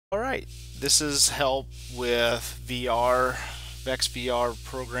Alright, this is help with VR, VEX VR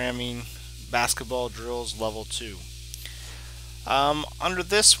programming, basketball drills level 2. Under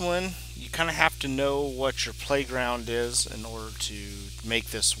this one, you kind of have to know what your playground is in order to make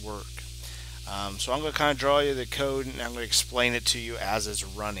this work. So I'm going to kind of draw you the code and I'm going to explain it to you as it's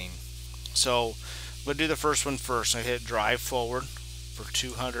running. So I'm going to do the first one first. I hit drive forward for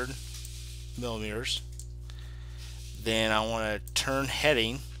 200 millimeters. Then I want to turn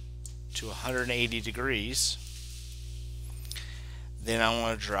heading to 180 degrees. Then I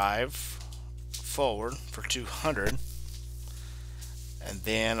want to drive forward for 200, and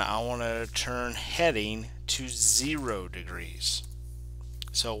then I want to turn heading to 0 degrees.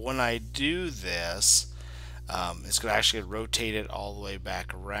 So when I do this, it's going to actually rotate it all the way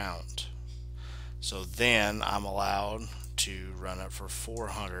back around. So then I'm allowed to run it for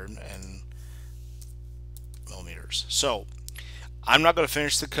 400 millimeters. So I'm not going to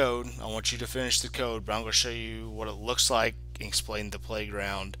finish the code. I want you to finish the code, but I'm going to show you what it looks like and explain the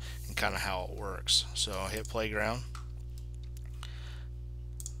playground and kind of how it works. So I'll hit playground.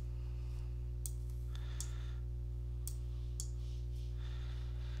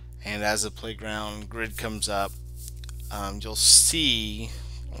 And as the playground grid comes up, you'll see,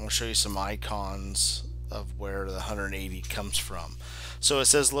 I'm going to show you some icons of where the 180 comes from. So it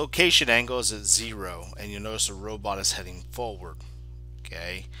says location angle is at 0, and you'll notice the robot is heading forward.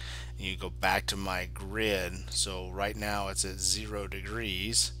 Okay, and you go back to my grid. So right now it's at 0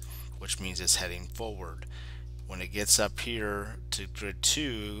 degrees, which means it's heading forward. When it gets up here to grid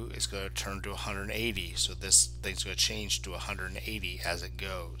 2, it's going to turn to 180. So this thing's going to change to 180 as it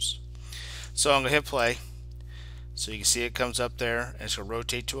goes. So I'm going to hit play. So you can see it comes up there, and it's going to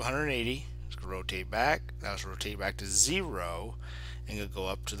rotate to 180. It's going to rotate back. Now it's going to rotate back to 0, and it'll go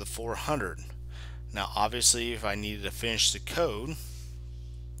up to the 400. Now obviously if I needed to finish the code,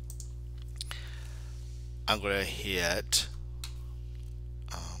 I'm going to hit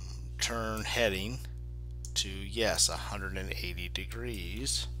turn heading to, yes, 180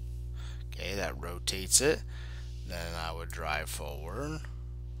 degrees. Okay, that rotates it. Then I would drive forward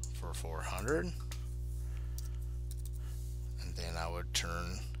for 400, and then I would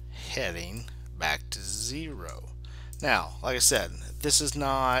turn heading back to 0. Now, like I said, this is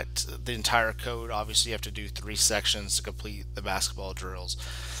not the entire code. Obviously you have to do 3 sections to complete the basketball drills,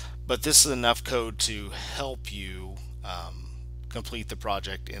 but this is enough code to help you complete the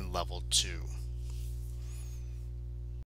project in level 2.